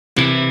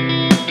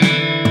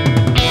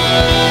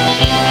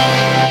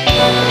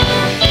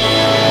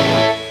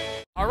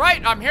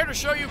I'm here to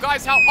show you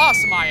guys how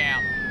awesome I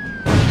am.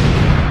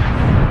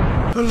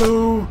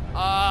 Hello.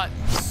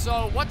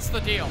 So what's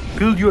the deal?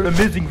 Build your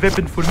amazing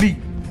weapon for me.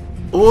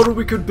 Or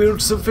we could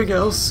build something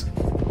else. Mark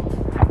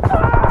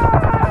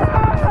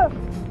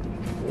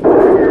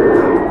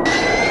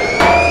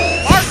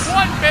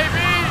 1,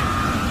 baby!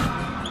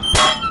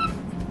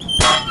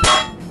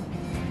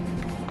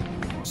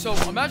 So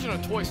imagine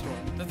a toy store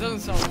that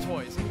doesn't sell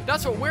toys.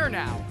 That's what we're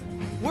now.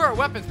 We're a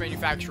weapons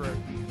manufacturer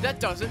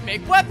that doesn't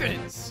make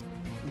weapons.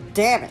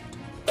 Damn it.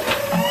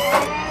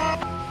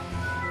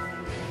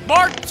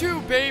 Mark 2,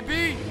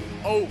 baby!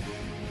 Oh,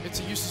 it's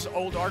a useless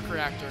old arc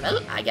reactor. Well,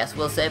 I guess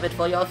we'll save it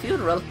for your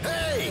funeral.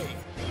 Hey!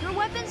 Your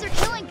weapons are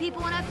killing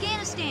people in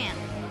Afghanistan.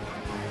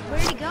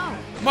 Where'd he go?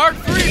 Mark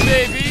 3,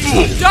 baby!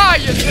 Die,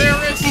 you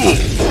terrorists!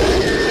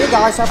 You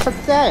guys are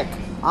pathetic.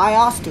 I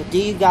asked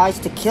you guys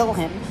to kill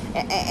him,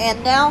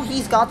 and now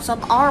he's got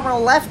some armor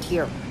left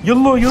here.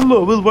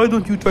 Yellow. Well, why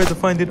don't you try to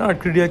find an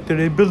arc reactor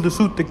and build a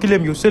suit to kill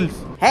him yourself?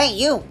 Hey,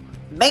 you!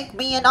 Make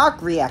me an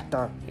arc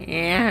reactor.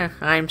 Yeah,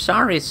 I'm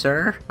sorry,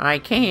 sir. I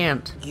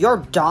can't. You're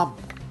dumb.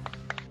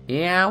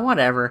 Yeah,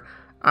 whatever.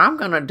 I'm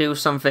gonna do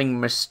something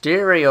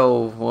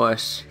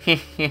mysterious.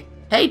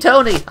 Hey,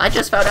 Tony, I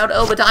just found out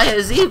Obadiah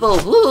is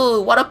evil.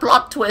 Ooh, what a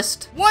plot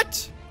twist.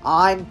 What?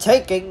 I'm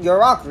taking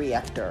your arc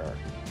reactor.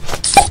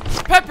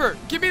 Pepper,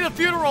 give me the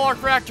funeral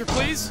arc reactor,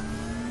 please.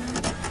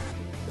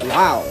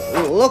 Wow,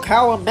 look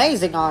how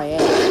amazing I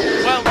am.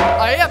 Well,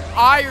 I am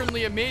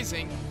ironly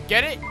amazing.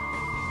 Get it?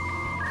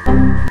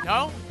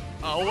 No?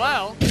 Oh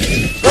well.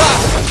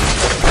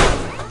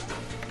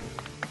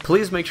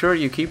 Please make sure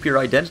you keep your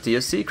identity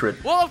a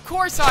secret. Well, of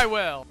course I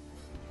will.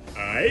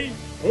 I,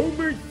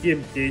 Homer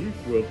Simpson,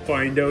 will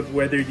find out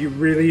whether you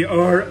really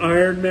are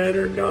Iron Man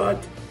or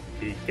not,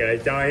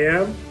 because I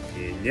am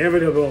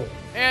inevitable.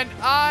 And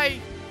I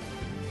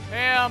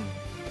am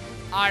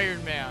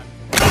Iron Man.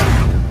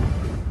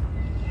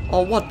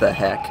 Oh, what the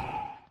heck?